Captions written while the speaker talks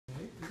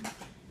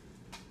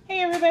Hey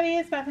everybody,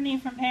 it's Bethany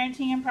from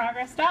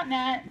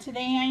parentinginprogress.net.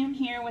 Today I am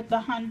here with the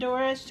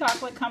Honduras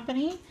Chocolate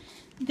Company.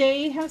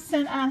 They have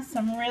sent us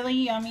some really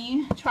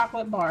yummy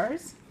chocolate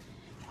bars.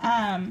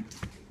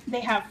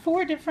 They have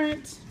 4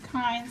 different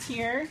kinds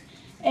here,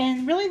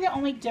 and really the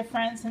only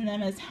difference in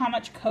them is how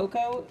much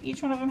cocoa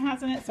each one of them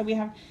has in it. So we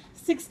have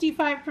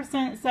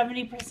 65%,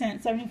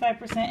 70%,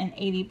 75%, and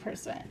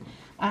 80%.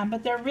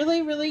 But they're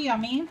really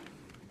yummy.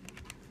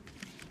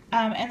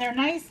 And they're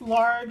nice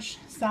large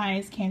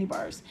size candy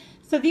bars.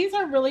 So these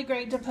are really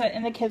great to put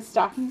in the kids'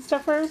 stocking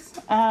stuffers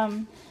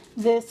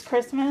this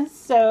Christmas.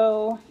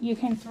 So you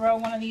can throw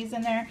one of these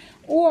in there,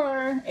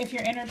 or if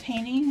you're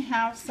entertaining,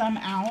 have some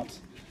out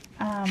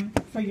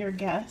for your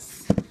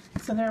guests.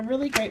 So they're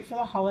really great for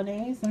the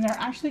holidays, and they're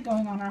actually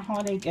going on our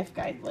holiday gift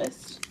guide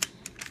list.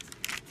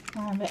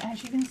 But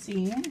as you can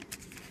see,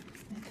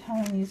 they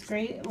come in these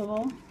great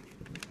little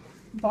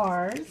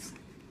bars.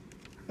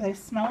 They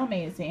smell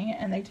amazing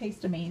and they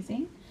taste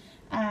amazing.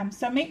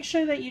 So make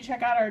sure that you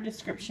check out our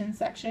description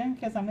section,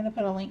 because I'm going to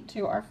put a link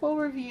to our full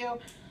review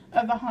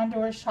of the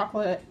Honduras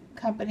Chocolate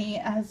Company,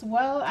 as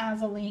well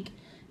as a link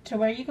to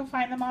where you can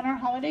find them on our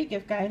holiday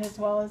gift guide, as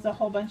well as a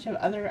whole bunch of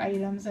other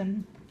items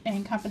and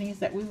companies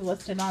that we've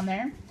listed on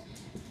there.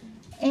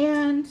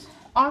 And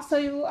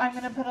also, I'm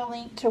going to put a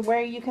link to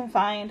where you can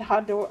find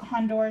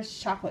Honduras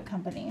Chocolate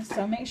Company.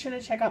 So make sure to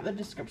check out the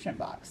description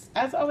box.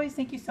 As always,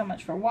 thank you so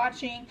much for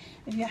watching.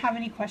 If you have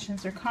any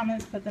questions or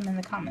comments, put them in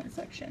the comment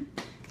section.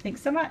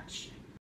 Thanks so much.